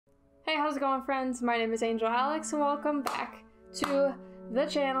Hey, how's it going, friends? My name is Angel Alyx, and welcome back to the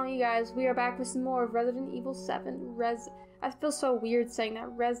channel, you guys. We are back with some more of Resident Evil 7. I feel so weird saying that.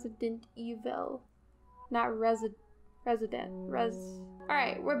 Resident Evil. Not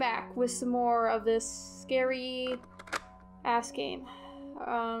Alright, we're back with some more of this scary ass game.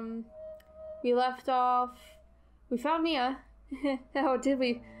 We left off. We found Mia. Oh, did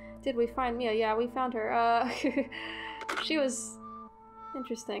we find Mia? Yeah, we found her. She was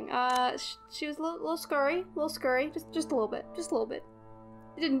interesting. She was a little scurry, just a little bit,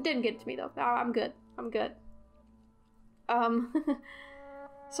 It didn't get to me though. I'm good.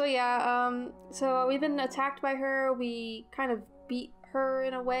 So yeah, so we've been attacked by her. We kind of beat her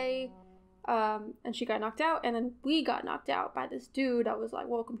in a way, and she got knocked out, and then we got knocked out by this dude that was like,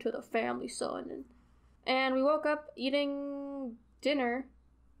 "Welcome to the family, son," and we woke up eating dinner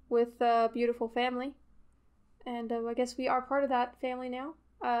with a beautiful family. And I guess we are part of that family now.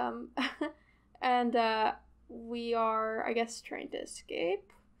 And we are, I guess, trying to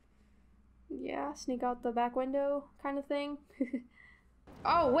escape. Yeah, sneak out the back window kind of thing.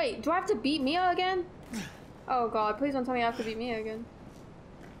 Oh, wait, do I have to beat Mia again? Oh god, please don't tell me I have to beat Mia again.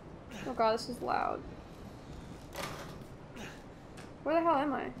 Oh god, this is loud. Where the hell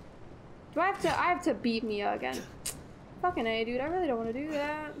am I? I have to beat Mia again. Fucking A, dude, I really don't want to do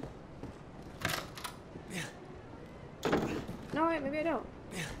that. No, wait, maybe I don't.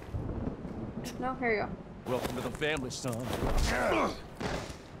 No, here you go. Welcome to the family, son.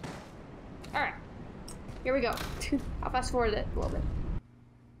 Alright. Here we go. I'll fast forward it a little bit.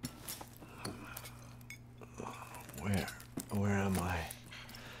 Where am I?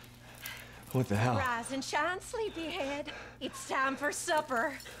 What the hell? Rise and shine, sleepyhead. It's time for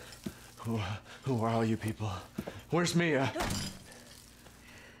supper. Who are all you people? Where's Mia?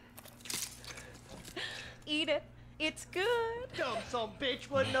 Eat it. It's good. Dumb some bitch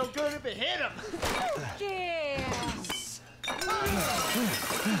wasn't no good if it hit him. Yes.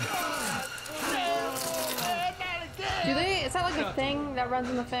 Is that like a thing that runs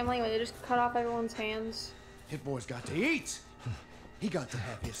in the family where they just cut off everyone's hands? His boy's got to eat. He got to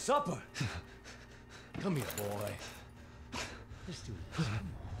have his supper. Come here, boy. Let's do this.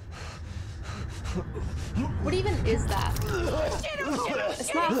 What even is that?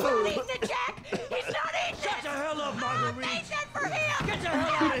 It's not food. He's not eating it, Jack. He's not eating it. Shut the hell up, Marguerite. I made that for him. Get the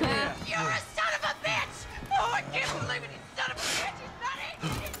hell out of here. You're a son of a bitch. Oh, I can't believe it. You son of a bitch.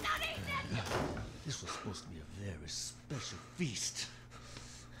 He's not eating it. This was supposed to be a very special feast.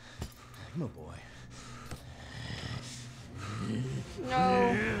 Come on, boy.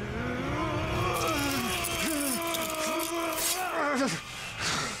 No.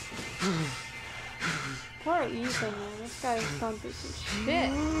 Poor Ethan, man. This guy's gone through some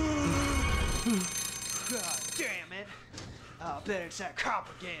shit. God damn it. I'll bet it's that cop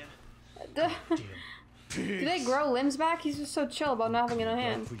again. Do they grow limbs back? He's just so chill about not having it in a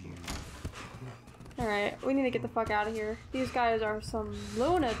hand. Alright, we need to get the fuck out of here. These guys are some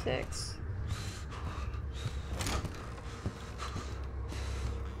lunatics.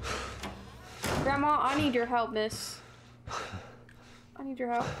 Grandma, I need your help, miss. I need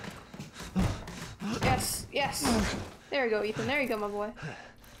your help. Yes, yes. There you go, Ethan. There you go, my boy.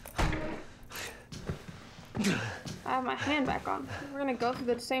 I have my hand back on. We're gonna go through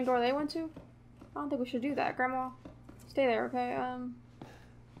the same door they went to? I don't think we should do that. Grandma, stay there, okay?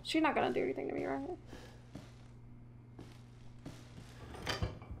 She's not gonna do anything to me, right?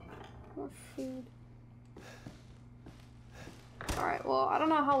 More food. Alright, well, I don't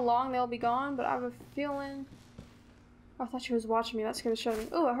know how long they'll be gone, but I have a feeling... I thought she was watching me. That scared the shit out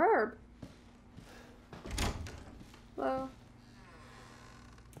of me. Ooh, a herb! Hello?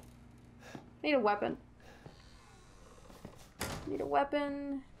 I need a weapon. I need a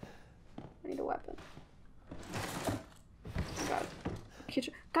weapon. God.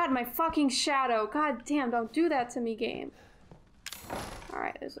 God, my fucking shadow! God damn, don't do that to me, game.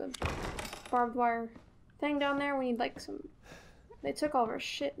 Alright, there's a barbed wire thing down there. We need, like, some... They took all of our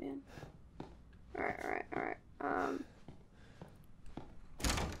shit, man. Alright.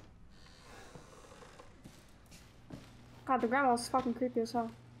 God, the grandma's fucking creepy as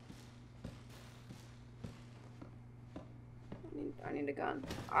hell. I need a gun.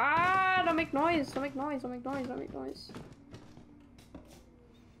 Ah! Don't make noise! Don't make noise! I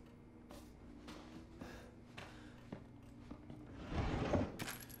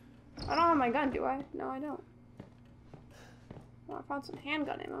don't have my gun, do I? No, I don't. Oh, I found some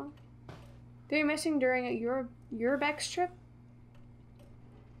handgun ammo. They were missing during a Urbex trip?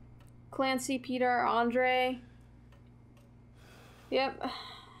 Clancy, Peter, Andre. Yep.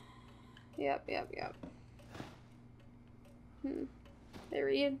 They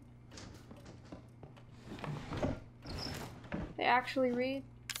read. They actually read?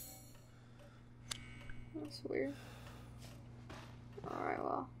 That's weird. Alright,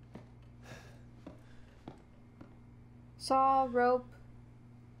 well. Saw, rope.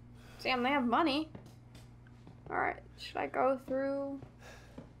 Damn, they have money. Alright, should I go through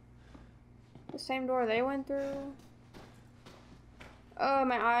the same door they went through? Oh,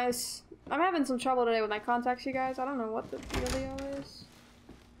 my eyes. I'm having some trouble today with my contacts, you guys. I don't know what the dealio is.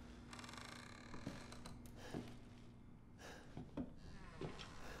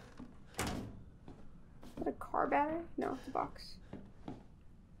 Is that a car battery? No, it's a box.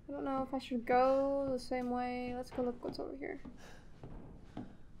 I don't know if I should go the same way. Let's go look what's over here.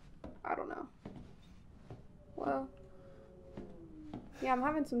 I don't know. Well, yeah, I'm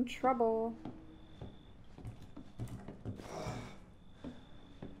having some trouble.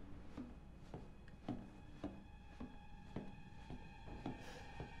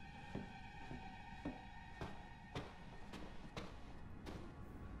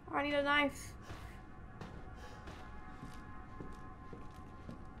 I need a knife.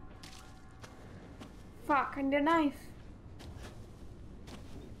 Fuck, I need a knife.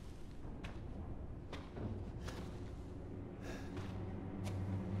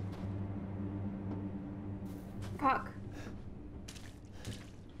 Fuck.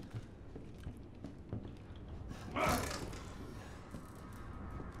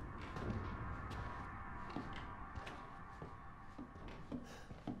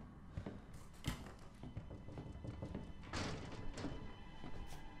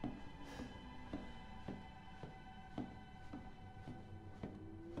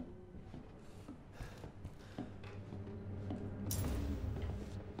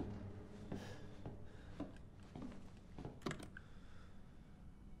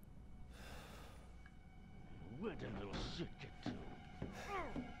 Where'd that little shit get to?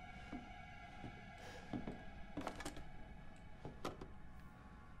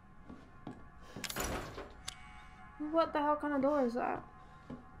 What the hell kind of door is that?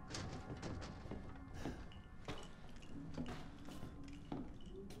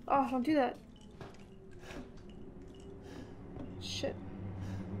 Oh, don't do that. Shit.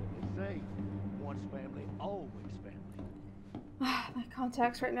 They say, once family, always family. My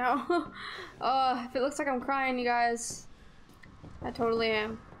contacts right now. If it looks like I'm crying, you guys, I totally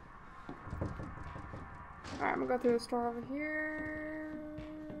am. Alright, I'm gonna go through the store over here.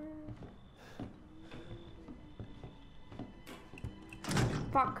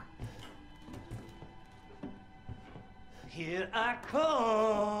 Fuck. Here I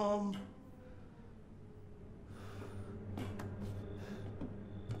come.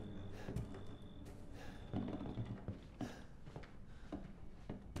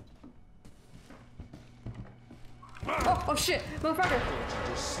 Oh shit, motherfucker!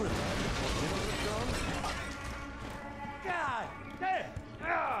 God damn!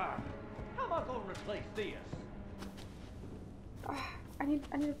 Ah, how am I gonna replace this? I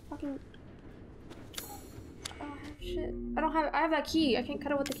need a fucking. Oh shit! I have that key. I can't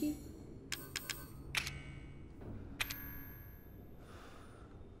cut it with the key.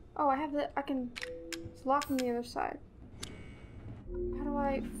 Oh, I have the. I can. It's locked from the other side. How do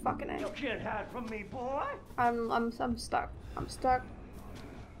I fucking You can't hide from me, boy. I'm stuck. I'm stuck.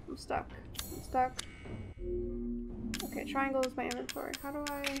 I'm stuck. I'm stuck. Okay, triangle is my inventory. How do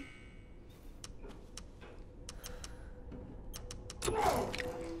I?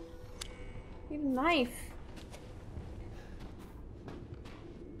 Need a knife.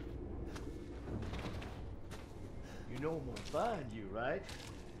 You know I'm gonna find you, right?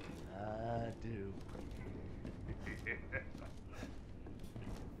 I do.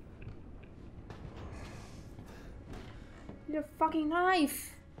 Need a fucking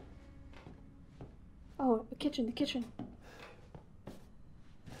knife. Oh, the kitchen, the kitchen.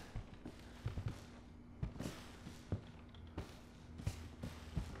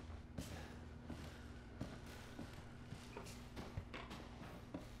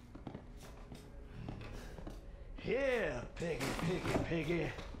 Here, piggy, piggy,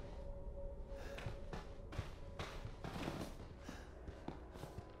 piggy.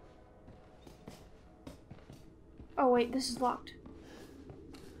 Oh wait, this is locked.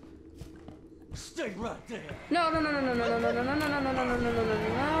 Stay right there. No, no, no, no, no, no, no, no, no, no, no, no, no, no, no, no, no,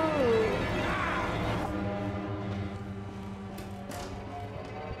 no.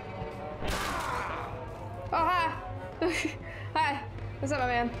 Oh, hi. Hi. What's up, my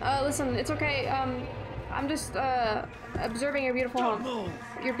man? Listen, it's okay. I'm just, observing your beautiful Don't home. move.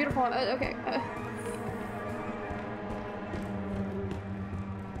 Your beautiful home. Okay.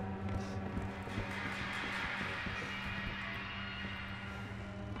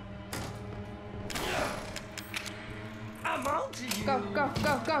 I'm on Go, go,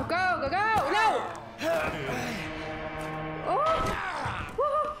 go, go, go, go, go! No! Oh!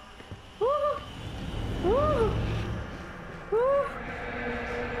 Woo! Woo! Woo! Woo!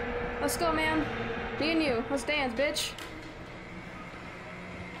 Let's go, man. Me and you. Let's dance, bitch.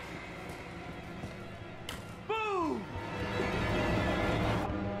 Boom!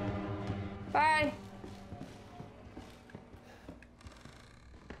 Bye.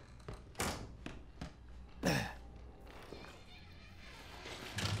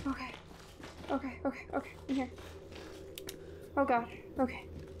 Okay, in here. Oh god, okay.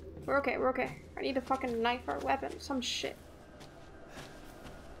 We're okay. I need to fucking knife our weapon, some shit.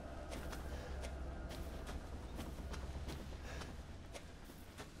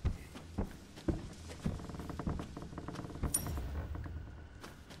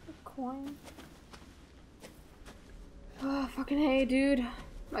 A coin. Oh, fucking hey, dude.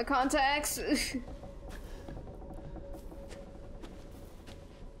 My contacts.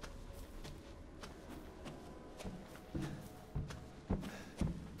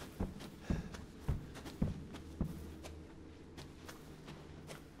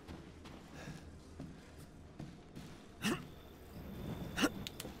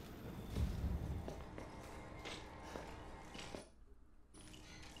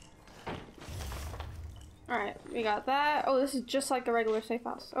 Alright, we got that. Oh, this is just like the regular safe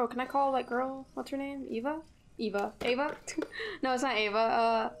house. Oh, can I call that girl? What's her name? Eva? Eva? No, it's not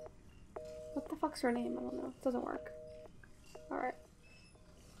Ava. What the fuck's her name? I don't know. It doesn't work. Alright.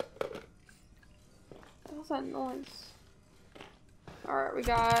 What's that noise? Alright, we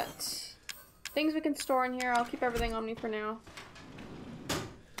got things we can store in here. I'll keep everything on me for now.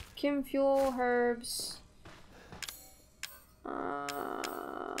 Chem fuel, herbs.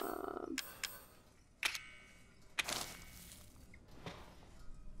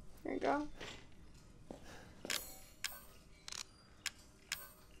 There you go.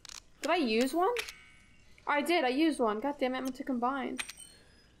 Did I use one? I did, I used one. God damn it, I meant to combine.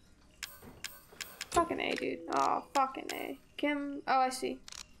 Fucking A, dude. Oh, fucking A. Kim. Oh, I see.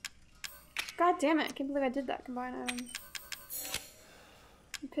 God damn it, I can't believe I did that. Combine items.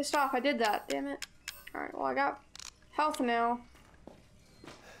 I'm pissed off, I did that. Damn it. Alright, well, I got health now.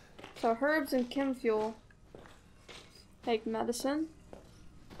 So, herbs and chem fuel. Take medicine.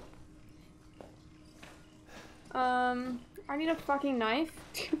 I need a fucking knife.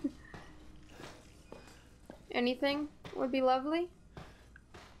 Anything would be lovely.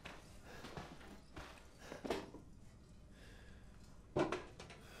 A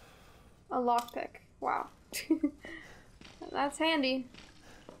lockpick. Wow. That's handy.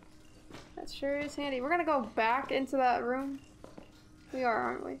 That sure is handy. We're gonna go back into that room. We are,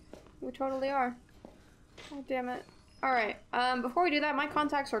 aren't we? We totally are. Oh, damn it. Alright, before we do that, my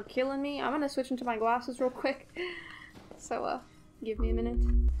contacts are killing me. I'm gonna switch into my glasses real quick. So, give me a minute.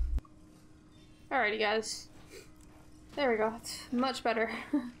 Alrighty, guys. There we go. It's much better.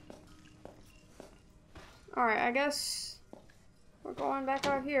 Alright, I guess we're going back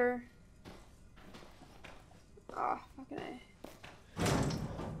out here. Oh, fucking A.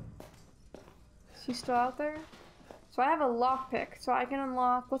 Is he still out there? So I have a lockpick, so I can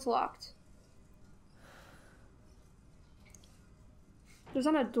unlock... What's locked? There's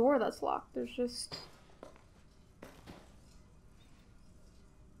not a door that's locked. There's just... I'm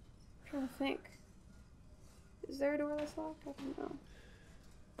trying to think. Is there a door that's locked? I don't know.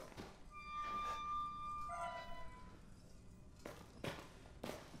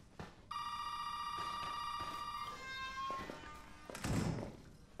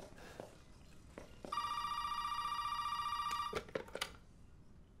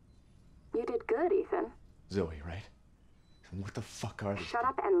 You did good, Ethan. Zoe, right? And what the fuck are these? Shut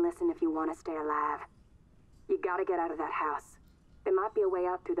up and listen if you want to stay alive. You gotta get out of that house. There might be a way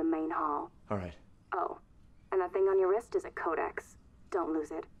out through the main hall. All right. Oh, and that thing on your wrist is a codex. Don't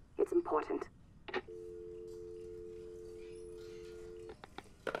lose it. It's important.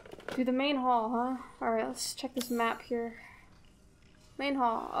 Through the main hall, huh? Alright, let's check this map here. Main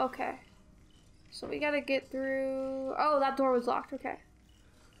hall, okay. So we gotta get through... Oh, that door was locked, okay.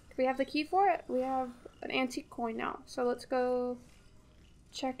 Do we have the key for it? We have an antique coin now. So let's go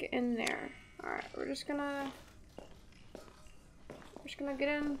check in there. Alright, we're just gonna get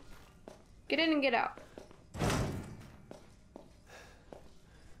in. Get in and get out.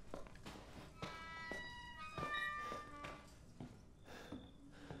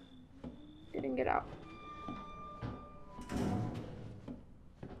 Get in, get out.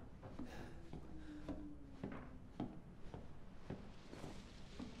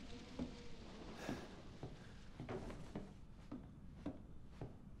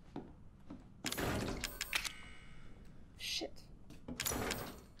 Shit.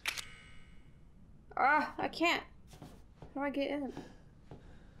 I can't. How do I get in?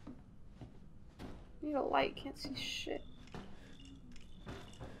 I need a light, can't see shit.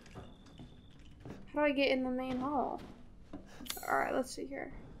 How do I get in the main hall? Alright, let's see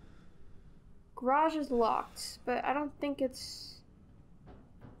here. Garage is locked, but I don't think it's...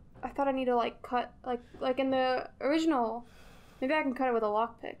 I thought I need to like cut, like in the original, maybe I can cut it with a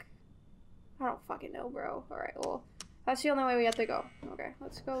lockpick. I don't fucking know, bro. Alright, well, that's the only way we have to go. Okay,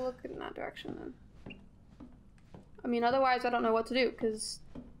 let's go look in that direction then. I mean, otherwise I don't know what to do, because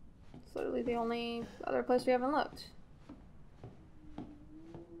it's literally the only other place we haven't looked.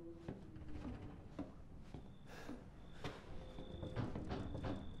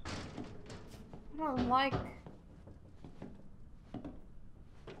 I don't like...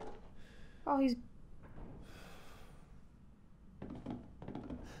 Oh, he's...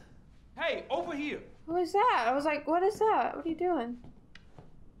 Hey, over here! Who is that? I was like, what is that? What are you doing?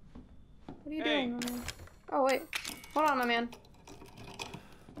 What are you doing, my man? Oh, wait. Hold on, my man.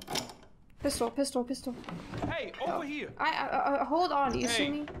 Pistol, pistol, pistol. Hey, over here! Hold on. Do you see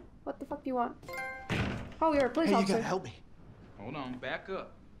me? What the fuck do you want? Oh, you're a police officer. You gotta help me. Hold on, back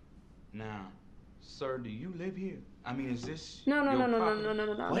up. Now, sir, do you live here? I mean, is this No. your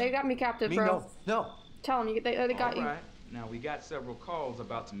property? What? They got me captive, Me, bro. no. Tell them, they got you. All right. Now, we got several calls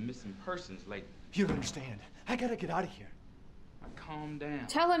about some missing persons lately. You don't understand. I gotta get out of here. Calm down.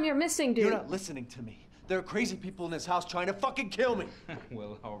 Tell him you're missing, dude. You're not listening to me. There are crazy people in this house trying to fucking kill me.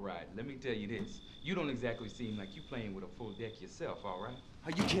 Well, all right. Let me tell you this. You don't exactly seem like you playing with a full deck yourself, all right?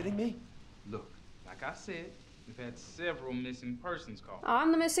 Are you kidding me? Look, like I said, we've had several missing persons calls.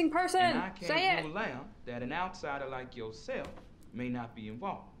 I'm the missing person. And I Say can't it. rule out that an outsider like yourself may not be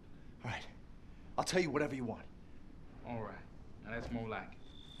involved. All right. I'll tell you whatever you want. All right. Now that's more like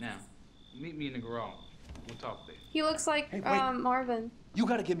it. Now, meet me in the garage. We'll talk there. He looks like Hey, wait. Marvin. You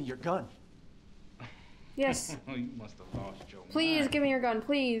gotta give me your gun. Yes. You must have lost your Please mind. give me your gun,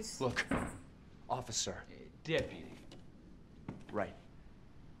 please. Look, officer. Deputy. Right.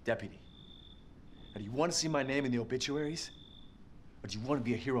 Deputy. Now, do you want to see my name in the obituaries? Or do you want to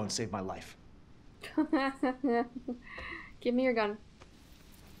be a hero and save my life? Give me your gun.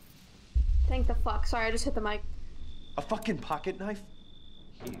 Thank the fuck. Sorry, I just hit the mic. A fucking pocket knife?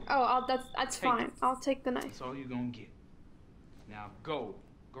 Here. Oh, that's Take fine. it. I'll take the knife. That's all you're gonna get. Now go.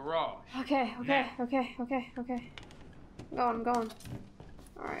 Garage. Okay. Now. I'm going.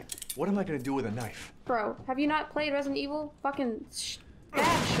 Alright. What am I gonna do with a knife? Bro, have you not played Resident Evil? Fucking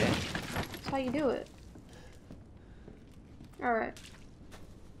bad shit. That's how you do it. Alright.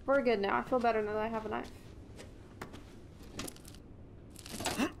 We're good now. I feel better now that I have a knife.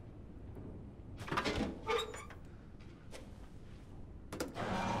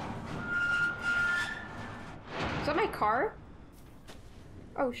 Is that my car?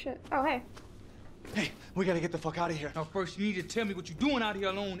 Oh shit. Oh hey. Hey, we gotta get the fuck out of here. Now first you need to tell me what you're doing out here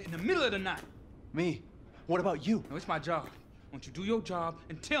alone in the middle of the night. Me? What about you? No, it's my job. Why don't you do your job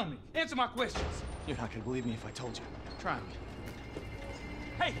and tell me? Answer my questions. You're not gonna believe me if I told you. Try me.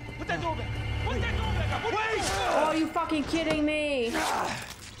 Hey, put that door back. Put that door back up. Wait! Oh, you fucking kidding me?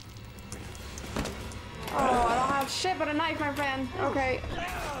 Oh, I don't have shit but a knife, my friend. Okay.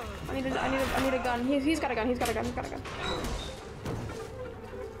 I need a gun. He's got a gun. He's got a gun.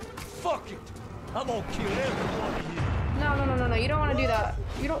 Fuck it! I'm gonna kill everyone here. No. You don't want to do that.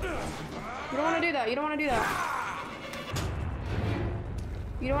 You don't want to do that. You don't want to do that.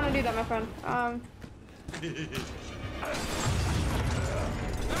 You don't want to do that, my friend. No.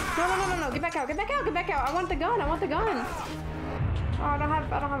 Get back out. I want the gun. Oh, I don't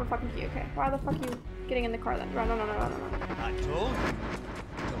have a fucking key. Okay. Why the fuck are you getting in the car then? No. I told you.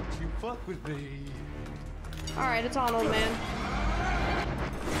 Don't you fuck with me. Alright, it's on, old man.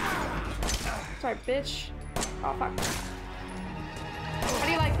 Sorry, bitch. Oh, fuck. How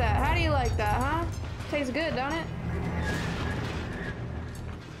do you like that? Huh? Tastes good, don't it?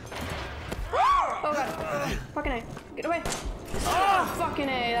 Oh, God. Fucking A. Get away. Oh, fucking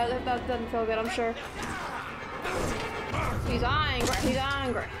A. That doesn't feel good, I'm sure. He's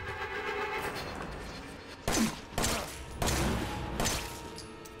angry.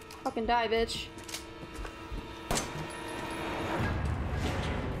 Fucking die, bitch.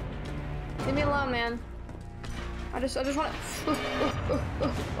 Leave me alone, man. I just want to.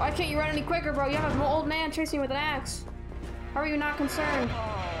 Why can't you run any quicker, bro? You have an old man chasing you with an axe. How are you not concerned?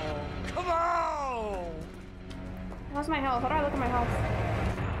 Oh, come on! How's my health? How do I look at my health?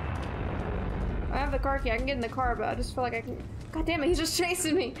 I have the car key. I can get in the car, but I just feel like I can. God damn it! He's just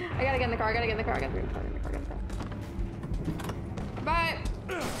chasing me. I gotta get in the car. Bye.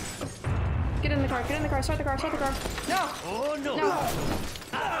 Get in the car. Start the car. No. Oh no! No.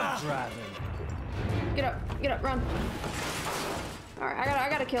 I'm driving. Get Get up, run. Alright, I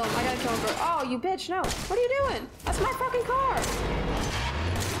gotta kill him. I gotta kill him, bro. Oh, you bitch, no. What are you doing? That's my fucking car.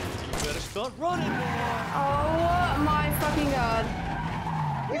 You better start running, boy. Oh my fucking god.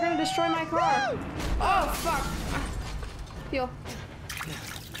 You're gonna destroy my car. Oh, fuck. Heal.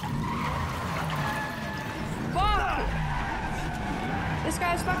 Fuck! This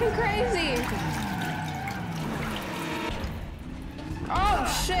guy's fucking crazy. Oh,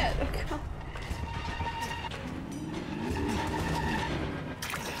 shit.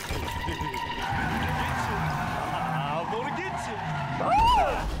 I'm gonna get you.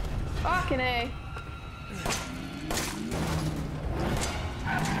 Oh! Fucking A.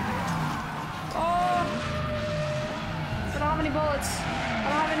 Oh! I don't have any bullets. I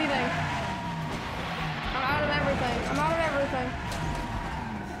don't have anything. I'm out of everything. I'm out of everything.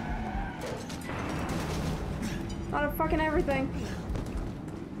 Out of fucking everything.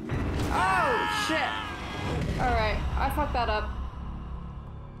 Oh, shit. Alright, I fucked that up.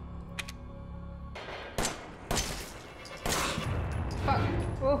 Fuck.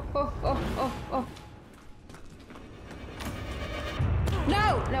 Oh, oh, oh, oh, oh.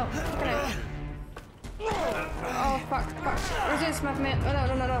 No! No! Grenade. Oh, fuck, fuck. Resist, my man. Oh,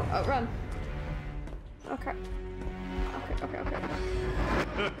 no. Oh, run. Okay. Okay.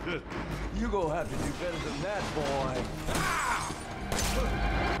 You gonna have to do better than that, boy.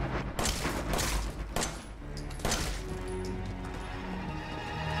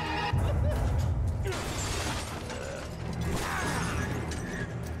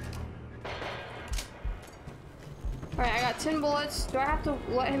 Alright, I got 10 bullets. Do I have to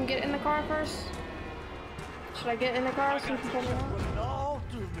let him get in the car first? Should I get in the car so he can pull me out? Running all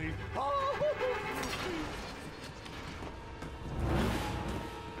through me.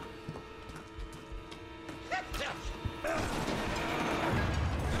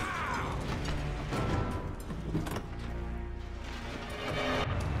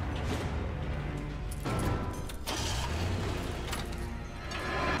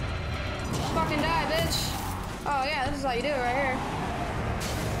 Fucking die, bitch! Oh yeah, this is how you do it right here.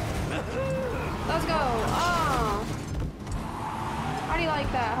 Let's go! Oh! How do you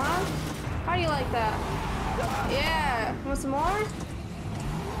like that, huh? How do you like that? Yeah! Want some more?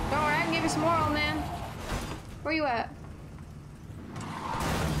 Don't worry, I can give you some more, old man. Where you at?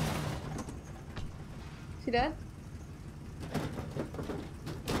 Is he dead?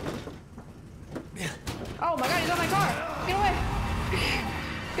 Oh my god, he's on my car! Get away!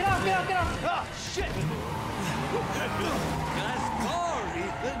 Get off! Ah, shit! Nice car,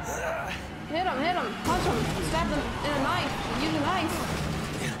 Ethan. Hit him, punch him, stab him in a knife, use a knife.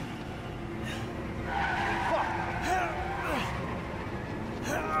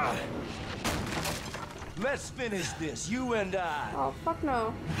 Let's finish this, you and I. Oh, fuck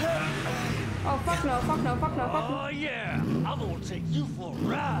no. Oh, fuck no. Oh, yeah. I'm gonna take you for a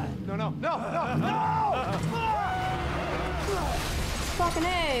ride. No. Fucking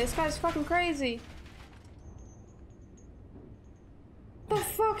A, this guy's fucking crazy. The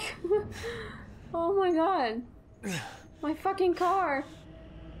fuck? Oh my god. My fucking car.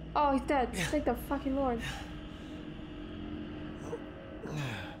 Oh, he's dead. Thank the fucking Lord.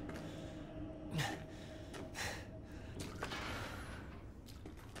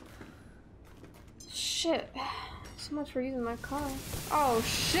 Shit. So much for using my car. Oh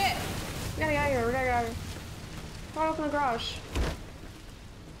shit! We gotta get out of here. Why open the garage?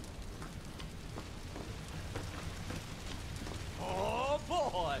 Oh,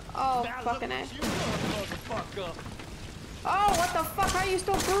 boy. Oh, Now fucking look A. what you done, motherfucker. Oh, what the fuck? How are you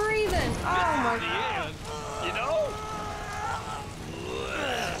still breathing? Oh my The god. end, you know?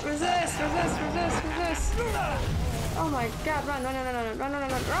 Resist. Oh my god, run.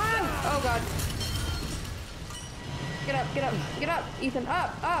 Oh god. Get up, Ethan.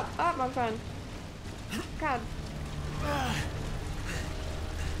 Up, my friend. God.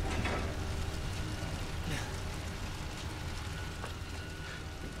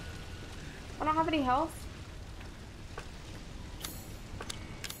 I don't have any health.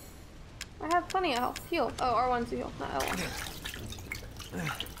 I have plenty of health. Heal. Oh, R1 to heal, not L1.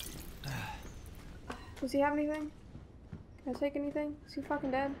 Does he have anything? Can I take anything? Is he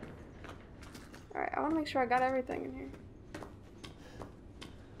fucking dead? Alright, I want to make sure I got everything in here.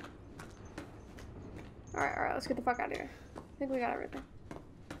 Alright, let's get the fuck out of here. I think we got everything.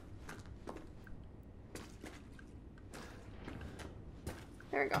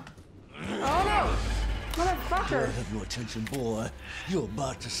 There we go. Oh no! Motherfucker! Have your attention, boy. You're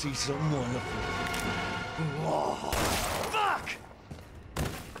about to see something wonderful. Oh, fuck!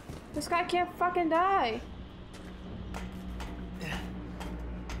 This guy can't fucking die!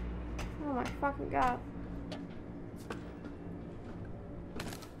 Oh my fucking god.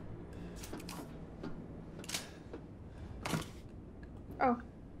 Oh.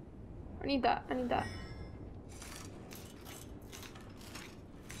 I need that. I need that.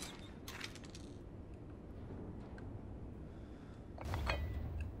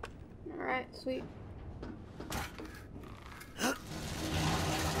 Alright, sweet.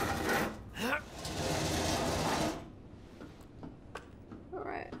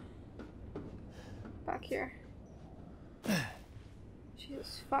 Alright. Back here.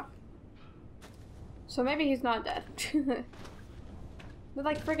 Jesus, fuck. So maybe he's not dead. There's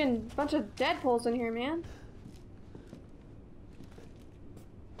like friggin' bunch of Deadpools in here, man.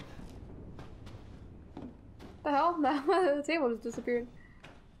 The hell? The table just disappeared.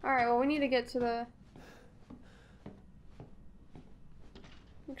 Alright, well we need to get to the...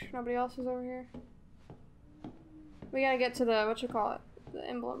 Make sure nobody else is over here. We gotta get to the, whatchamacallit? The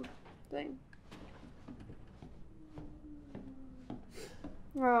emblem thing.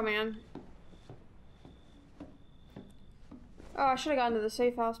 Oh man. Oh, I should have gotten to the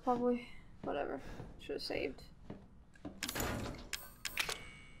safe house probably. Whatever. Should have saved.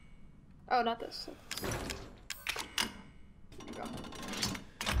 Oh, not this. There we go.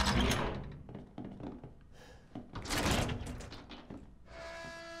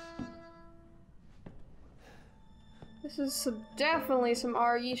 This is definitely some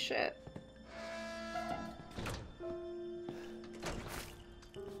RE shit.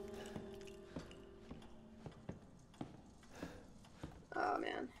 Oh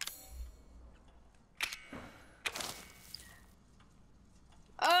man.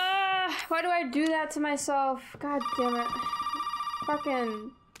 Why do I do that to myself? God damn it.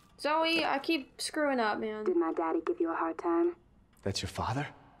 Fucking Zoe, I keep screwing up, man. Did my daddy give you a hard time? That's your father?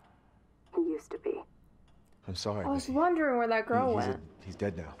 He used to be. I'm sorry. I was wondering where that girl went. He's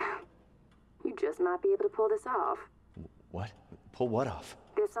dead now. You just might be able to pull this off. What? Pull what off?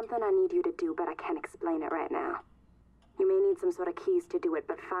 There's something I need you to do, but I can't explain it right now. You may need some sort of keys to do it,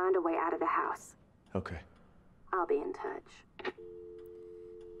 but find a way out of the house. Okay. I'll be in touch.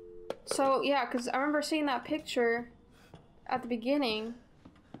 So, yeah, because I remember seeing that picture at the beginning.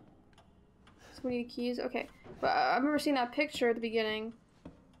 So we need keys? Okay. But I remember seeing that picture at the beginning.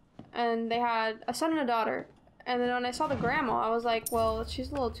 And they had a son and a daughter. And then when I saw the grandma, I was like, well, she's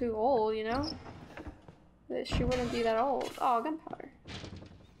a little too old, you know? She wouldn't be that old. Oh, gunpowder.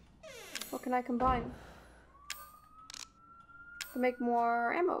 What can I combine? To make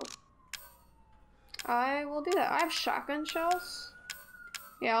more ammo. I will do that. I have shotgun shells.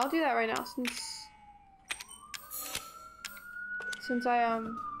 Yeah, I'll do that right now since I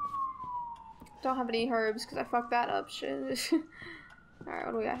don't have any herbs because I fucked that up. Shit. Alright,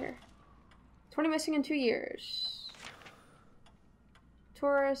 what do we got here? 20 missing in 2 years.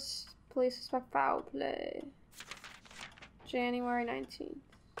 Tourist, police suspect foul play. January 19th.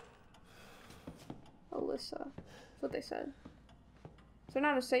 Alyssa. That's what they said. Is there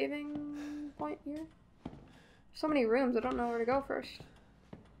not a saving point here? So many rooms, I don't know where to go first.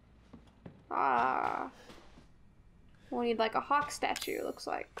 Ah. We'll need like a hawk statue, it looks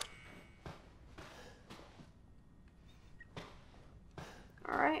like.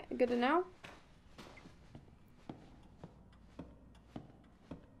 Alright, good to know.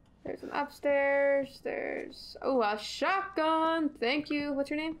 There's an upstairs, there's... Oh, a shotgun! Thank you. What's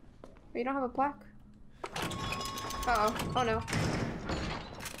your name? Oh, you don't have a plaque? Uh-oh. Oh, no.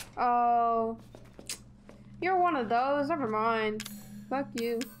 Oh. You're one of those. Never mind. Fuck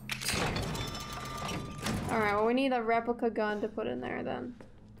you. Alright, well we need a replica gun to put in there then.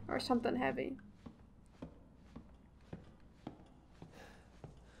 Or something heavy.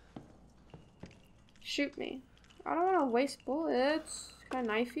 Shoot me. I don't want to waste bullets. Can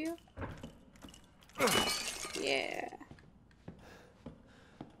I knife you? Yeah.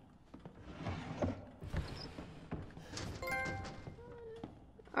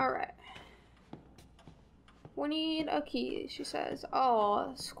 Alright. We need a key, she says.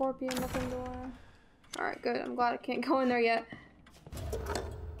 Oh, a scorpion looking door. Alright, good. I'm glad I can't go in there yet.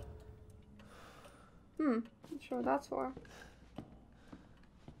 Not sure what that's for.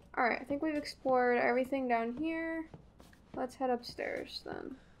 Alright, I think we've explored everything down here. Let's head upstairs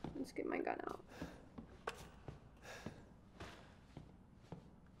then. Let's get my gun out.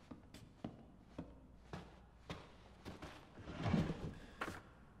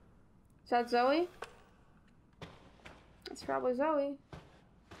 Is that Zoe? That's probably Zoe.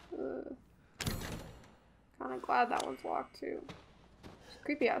 Kinda glad that one's locked too. It's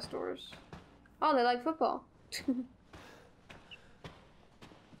creepy ass doors. Oh, they like football.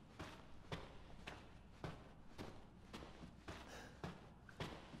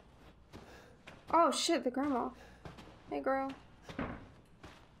 Oh shit, the grandma. Hey girl.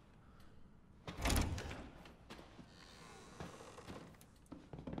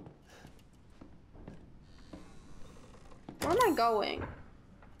 am I going?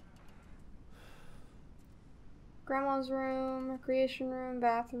 Grandma's room, recreation room,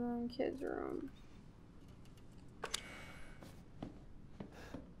 bathroom, kids' room.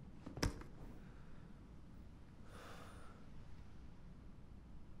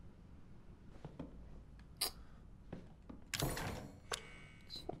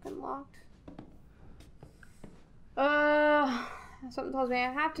 It's fucking locked. Something tells me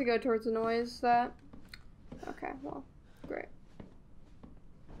I have to go towards the noise that... Okay, well, great.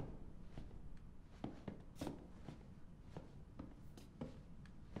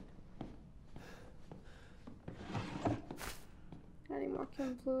 I need more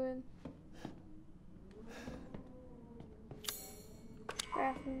chem fluid.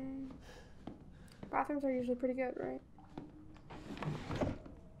 Bathroom. Bathrooms are usually pretty good, right?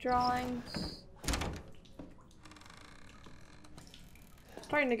 Drawings.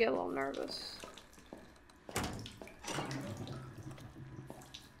 Starting to get a little nervous.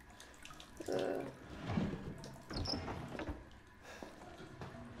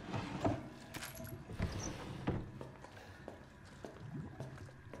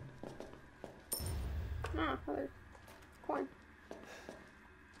 Another coin.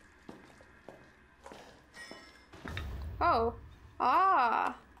 Oh.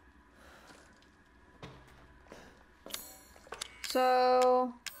 Ah.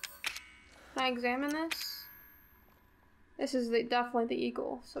 So, can I examine this? This is definitely the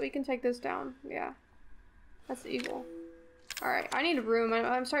eagle, so we can take this down. Yeah, that's the eagle. All right, I need a room.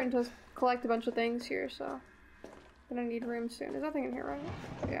 I'm starting to collect a bunch of things here, so I'm gonna need room soon. There's nothing in here, right?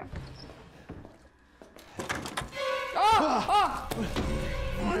 Yeah. Oh!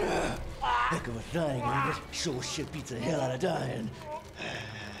 Oh! Heck of a thing, ain't it? Sure shit beats the hell out of dying.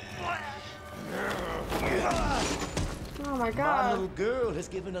 Oh my My god. little girl has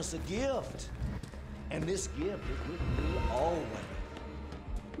given us a gift. And this gift is with me always.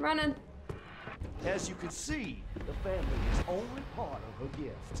 Running. As you can see, the family is only part of her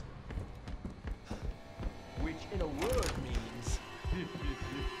gift. Which in a word means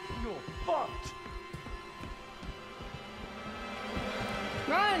you're fucked.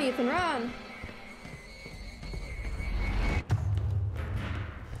 Run, Ethan, run.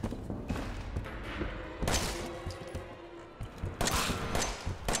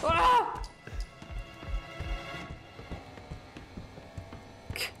 Ah!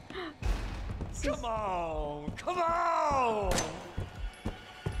 Come on! Come on!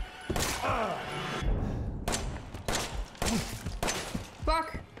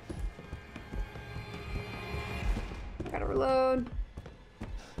 Fuck. Gotta reload.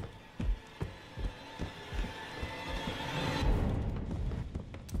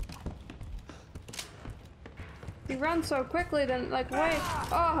 You run so quickly, then like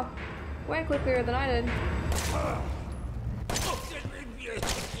way quicker than I did.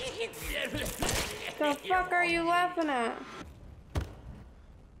 The fuck are you laughing at?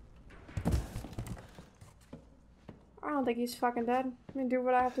 I don't think he's fucking dead. Let me do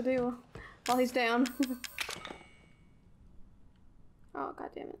what I have to do while he's down. Oh, god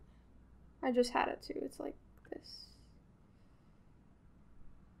damn it. I just had it too. It's like this.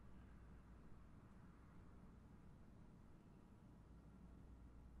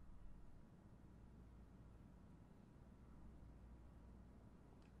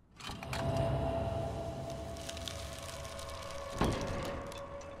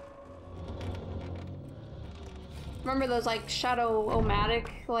 Remember those like shadow-o-matic,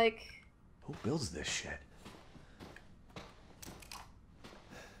 like... Who builds this shit?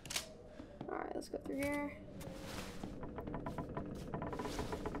 Alright, let's go through here.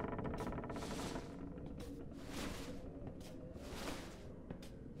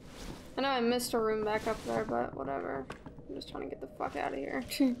 I know I missed a room back up there, but whatever. I'm just trying to get the fuck out of here.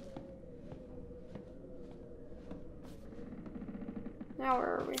 Now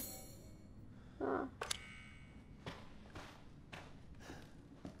where are we?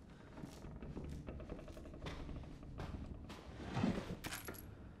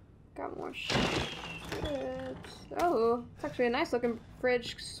 Got more shit. Oh, it's actually a nice looking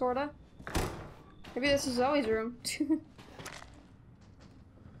fridge, sorta. Maybe this is Zoe's room.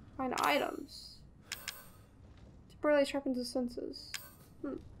 Find items. Temporarily sharpens his senses.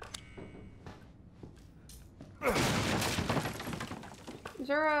 Is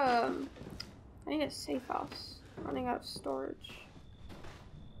there a... I need a safe house. I'm running out of storage.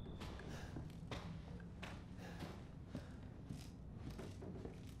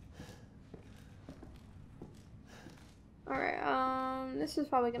 Alright, this is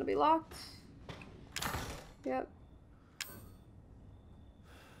probably gonna be locked. Yep.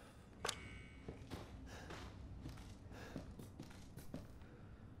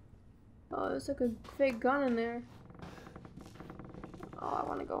 Oh, there's like a fake gun in there. Oh, I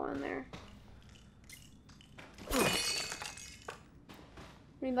want to go in there.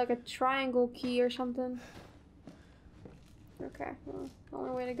 Need like a triangle key or something. Okay, well, the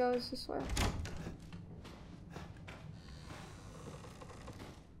only way to go is this way.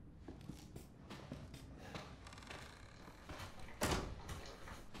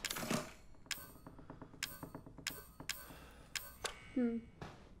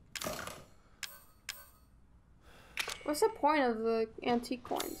 What's the point of the antique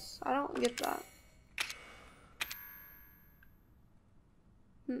coins? I don't get that.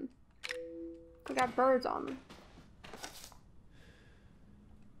 They got birds on them.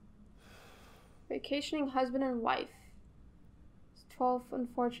 Vacationing husband and wife. It's 12.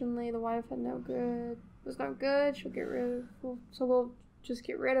 Unfortunately, the wife was no good. She'll get rid of. So we'll just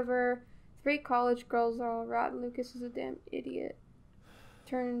get rid of her. 3 college girls are all rotten. Lucas is a damn idiot.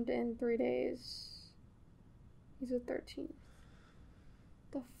 Turned in 3 days. He's a 13th.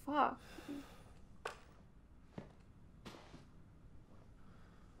 The fuck?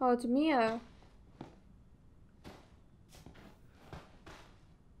 Oh, it's Mia.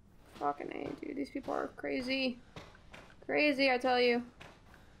 Fucking A, dude. These people are crazy. Crazy, I tell you.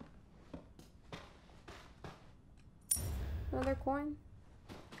 Another coin?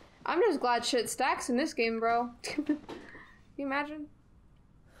 I'm just glad shit stacks in this game, bro. Can you imagine?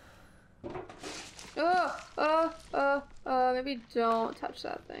 Maybe don't touch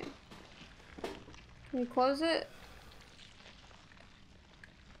that thing. Can you close it?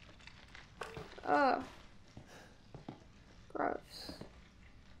 Gross.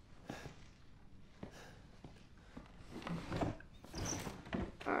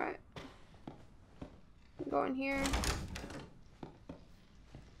 Alright. Go in here.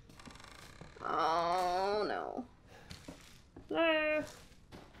 Oh no. No.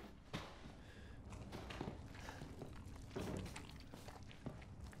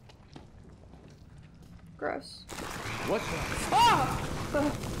 Gross. What the? Oh!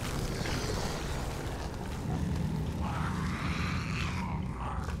 Oh!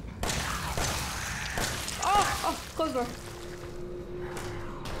 Close door.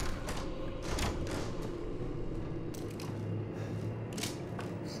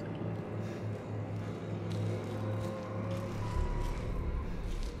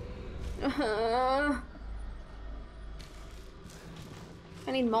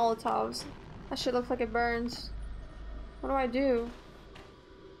 I need Molotovs. That shit looks like it burns. What do I do?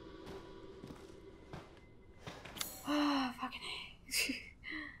 Ah, fucking A.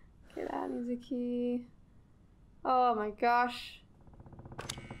 Okay, that needs a key. Oh my gosh.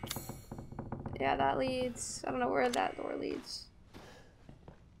 Yeah, that leads. I don't know where that door leads.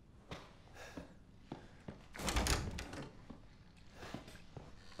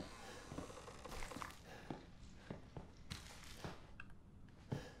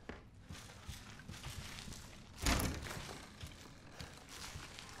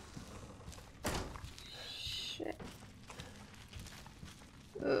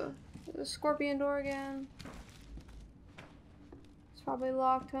 Ugh. The scorpion door again. It's probably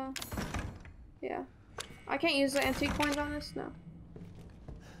locked, huh? Yeah. I can't use the antique coins on this? No.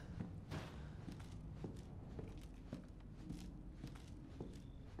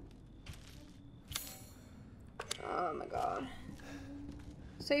 Oh my god.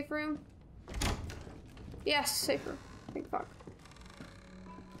 Safe room? Yes, safe room. Thank fuck.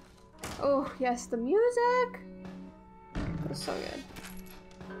 Oh, yes, the music! That's so good.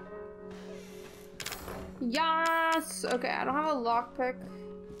 Yes! Okay, I don't have a lockpick.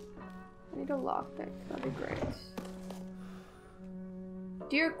 I need a lockpick. That'd be great.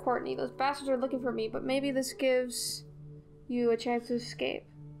 Dear Courtney, those bastards are looking for me, but maybe this gives you a chance to escape.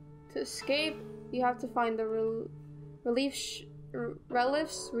 To escape, you have to find the reliefs?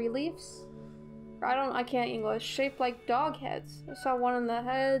 I can't English. Shaped like dog heads. I saw one of the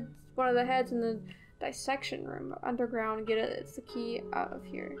heads in the dissection room underground and get it. It's the key out of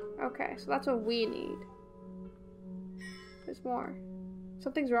here. Okay, so that's what we need. There's more.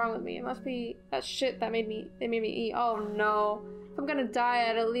 Something's wrong with me. It must be that shit that they made me eat. Oh no. If I'm gonna die,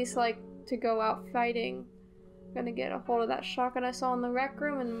 I'd at least like to go out fighting. I'm gonna get a hold of that shotgun I saw in the rec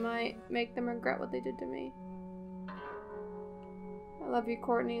room and might make them regret what they did to me. I love you,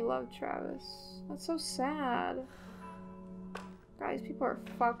 Courtney. Love, Travis. That's so sad. Guys, people are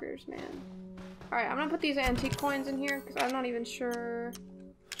fuckers, man. Alright, I'm gonna put these antique coins in here because I'm not even sure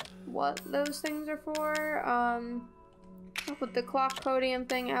what those things are for. I'll put the clock podium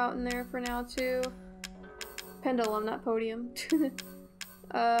thing out in there for now too. Pendulum, not podium.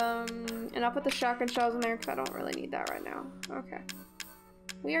 And I'll put the shotgun shells in there because I don't really need that right now. Okay.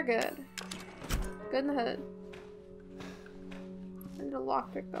 We are good. Good in the hood. I need a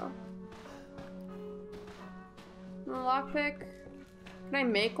lockpick though. A lockpick? Can I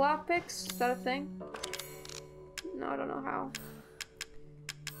make lockpicks? Is that a thing? No, I don't know how.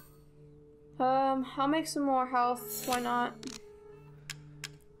 I'll make some more health. Why not?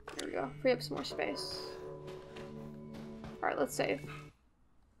 There we go. Free up some more space. Alright, let's save.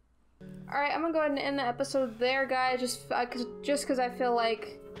 Alright, I'm gonna go ahead and end the episode there, guys. Just because I feel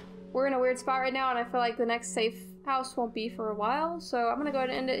like we're in a weird spot right now, and I feel like the next safe house won't be for a while. So I'm gonna go ahead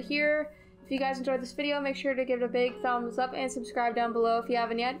and end it here. If you guys enjoyed this video, make sure to give it a big thumbs up and subscribe down below if you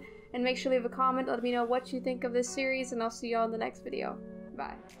haven't yet. And make sure to leave a comment, let me know what you think of this series, and I'll see you all in the next video.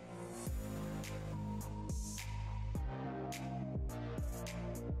 Bye.